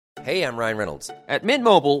Hey, I'm Ryan Reynolds. At Mint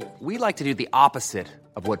Mobile, we like to do the opposite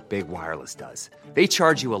of what Big Wireless does. They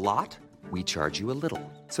charge you a lot, we charge you a little.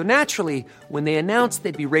 So naturally, when they announced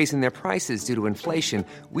they'd be raising their prices due to inflation,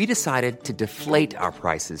 we decided to deflate our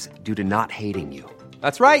prices due to not hating you.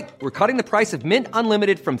 That's right. We're cutting the price of Mint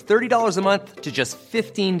Unlimited from $30 a month to just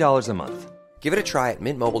 $15 a month. Give it a try at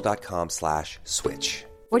mintmobile.com/switch.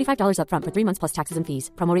 $45 up front for 3 months plus taxes and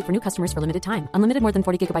fees. Promo rate for new customers for limited time. Unlimited more than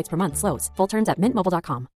 40 gigabytes per month. Slows full terms at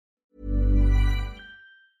mintmobile.com.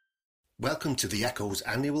 Welcome to The Echo's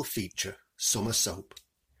annual feature, Summer Soap.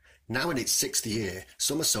 Now in its 6th year,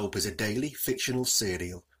 Summer Soap is a daily fictional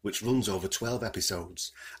serial which runs over 12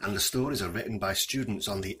 episodes, and the stories are written by students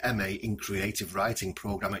on the MA in Creative Writing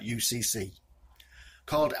programme at UCC.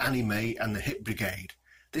 Called Annie Mae and the Hit Brigade,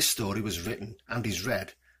 this story was written and is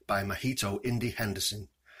read by Mahito Indy Henderson,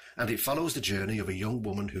 and it follows the journey of a young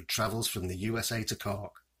woman who travels from the USA to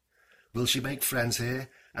Cork. Will she make friends here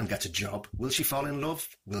and get a job? Will she fall in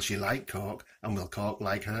love? Will she like Cork? And will Cork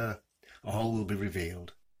like her? All will be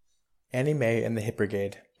revealed. Annie Mae and the Hit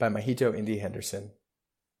Brigade by Mahito Indy Henderson.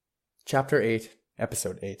 Chapter 8,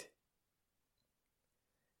 Episode 8.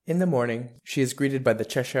 In the morning, she is greeted by the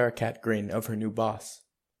Cheshire Cat grin of her new boss.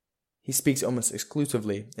 He speaks almost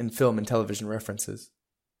exclusively in film and television references.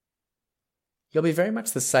 "You'll be very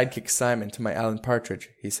much the sidekick Simon to my Alan Partridge,"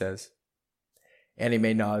 he says. Annie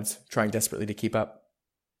Mae nods, trying desperately to keep up.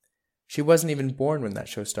 She wasn't even born when that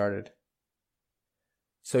show started.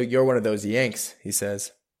 "So you're one of those Yanks," he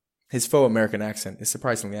says. His faux American accent is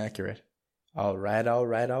surprisingly accurate. All right.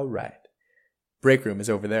 Break room is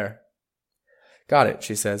over there." "Got it,"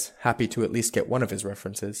 she says, happy to at least get one of his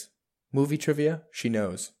references. Movie trivia? She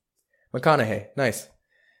knows. "McConaughey, nice."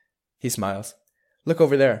 He smiles. "Look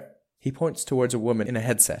over there." He points towards a woman in a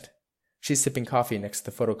headset. She's sipping coffee next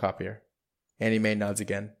to the photocopier. Annie Mae nods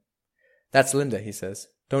again. "That's Linda," he says.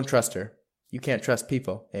 "Don't trust her. You can't trust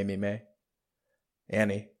people, Amy Mae."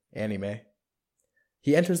 Annie Mae.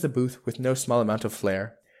 He enters the booth with no small amount of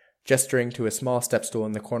flair, gesturing to a small step stool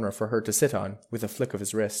in the corner for her to sit on with a flick of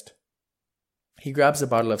his wrist. He grabs a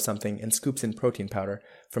bottle of something and scoops in protein powder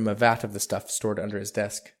from a vat of the stuff stored under his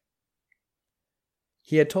desk.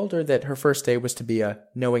 He had told her that her first day was to be a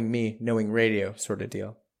knowing me, knowing radio sort of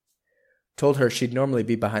deal. Told her she'd normally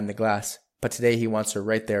be behind the glass, but today he wants her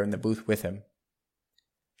right there in the booth with him.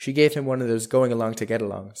 She gave him one of those going along to get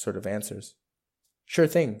along sort of answers. "Sure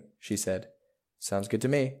thing," she said. "Sounds good to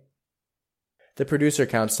me." The producer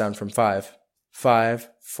counts down from 5. 5,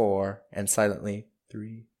 4, and silently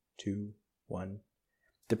 3, 2, 1.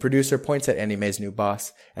 The producer points at Annie Mae's new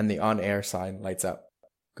boss, and the on-air sign lights up.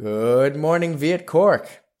 "Good morning, Viet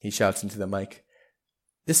Cork," he shouts into the mic.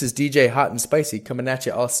 "This is DJ Hot and Spicy coming at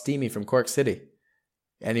you all steamy from Cork City."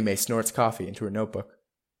 Annie Mae snorts coffee into her notebook.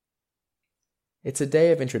 It's a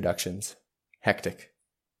day of introductions. Hectic.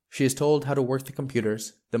 She is told how to work the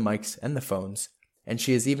computers, the mics, and the phones, and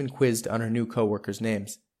she is even quizzed on her new co-workers'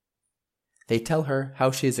 names. They tell her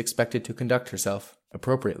how she is expected to conduct herself,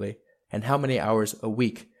 appropriately, and how many hours a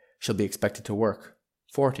week she'll be expected to work.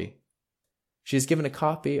 40. She is given a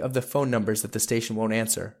copy of the phone numbers that the station won't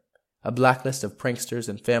answer, a blacklist of pranksters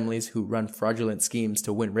and families who run fraudulent schemes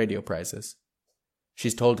to win radio prizes.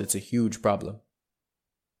 She's told it's a huge problem.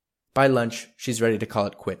 By lunch, she's ready to call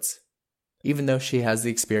it quits. Even though she has the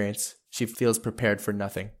experience, she feels prepared for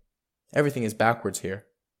nothing. Everything is backwards here.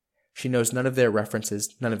 She knows none of their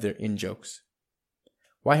references, none of their in-jokes.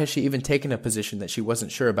 Why has she even taken a position that she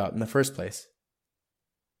wasn't sure about in the first place?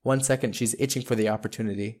 One second she's itching for the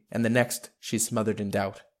opportunity, and the next she's smothered in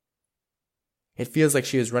doubt. It feels like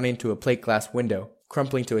she is running to a plate glass window,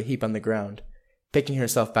 crumpling to a heap on the ground, picking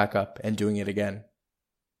herself back up and doing it again.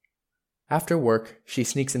 After work, she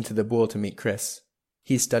sneaks into the Boule to meet Chris.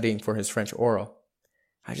 He's studying for his French oral.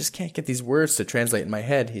 "I just can't get these words to translate in my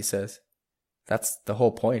head," he says. "That's the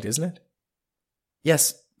whole point, isn't it?"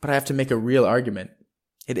 "Yes, but I have to make a real argument.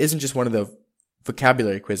 It isn't just one of the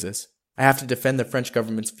vocabulary quizzes. I have to defend the French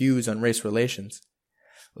government's views on race relations."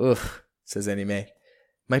 "Ugh," says Annie Mae.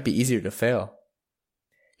 "Might be easier to fail."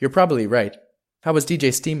 "You're probably right. How was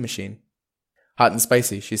DJ Steam Machine?" "Hot and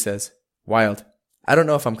spicy," she says. "Wild. I don't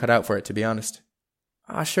know if I'm cut out for it, to be honest."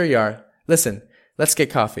 Sure you are. Listen, let's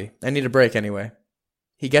get coffee. I need a break anyway."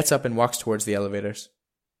 He gets up and walks towards the elevators.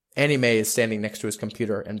 Annie Mae is standing next to his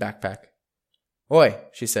computer and backpack. "Oi,"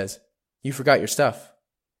 she says. "You forgot your stuff."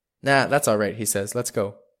 "Nah, that's all right," he says. "Let's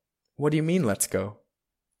go." "What do you mean, let's go?"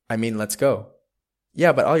 "I mean, let's go."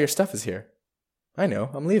 "Yeah, but all your stuff is here." "I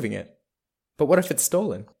know, I'm leaving it." "But what if it's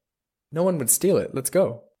stolen?" "No one would steal it. Let's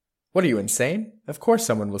go." "What are you, insane? Of course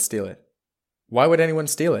someone will steal it." "Why would anyone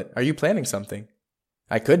steal it? Are you planning something?"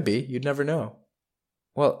 "I could be. You'd never know."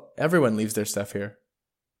 Well, everyone leaves their stuff here.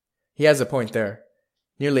 He has a point there.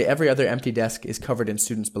 Nearly every other empty desk is covered in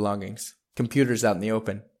students' belongings, computers out in the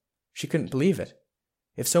open. She couldn't believe it.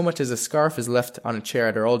 If so much as a scarf is left on a chair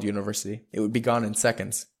at her old university, it would be gone in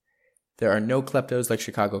seconds. There are no kleptos like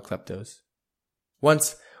Chicago kleptos.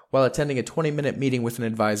 Once, while attending a 20-minute meeting with an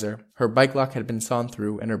advisor, her bike lock had been sawn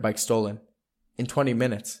through and her bike stolen. In 20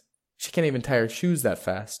 minutes. She can't even tie her shoes that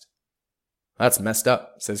fast. That's messed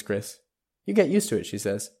up, says Chris. You get used to it, she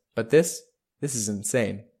says. But this is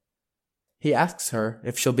insane. He asks her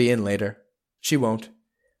if she'll be in later. She won't.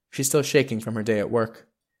 She's still shaking from her day at work.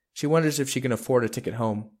 She wonders if she can afford a ticket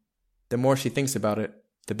home. The more she thinks about it,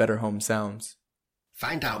 the better home sounds.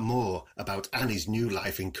 Find out more about Annie's new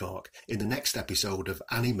life in Cork in the next episode of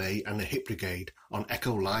Annie May and the Hit Brigade on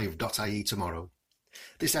echolive.ie tomorrow.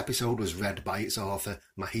 This episode was read by its author,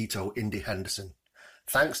 Mahito Indy Henderson.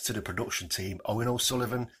 Thanks to the production team Owen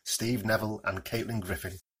O'Sullivan, Steve Neville and Caitlin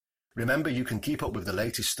Griffin. Remember, you can keep up with the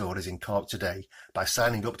latest stories in Cork today by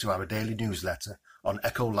signing up to our daily newsletter on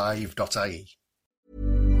echolive.ie.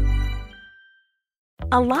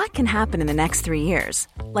 A lot can happen in the next 3 years.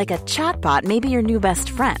 Like a chatbot may be your new best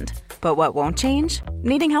friend. But what won't change?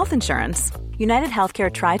 Needing health insurance. United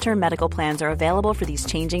Healthcare Tri-Term Medical Plans are available for these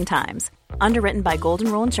changing times. Underwritten by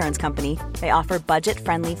Golden Rule Insurance Company, they offer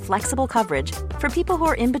budget-friendly, flexible coverage for people who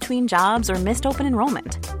are in between jobs or missed open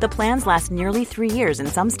enrollment. The plans last nearly 3 years in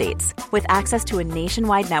some states, with access to a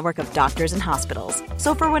nationwide network of doctors and hospitals.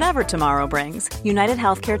 So for whatever tomorrow brings, United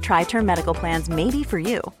Healthcare Tri-Term Medical Plans may be for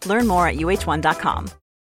you. Learn more at uh1.com.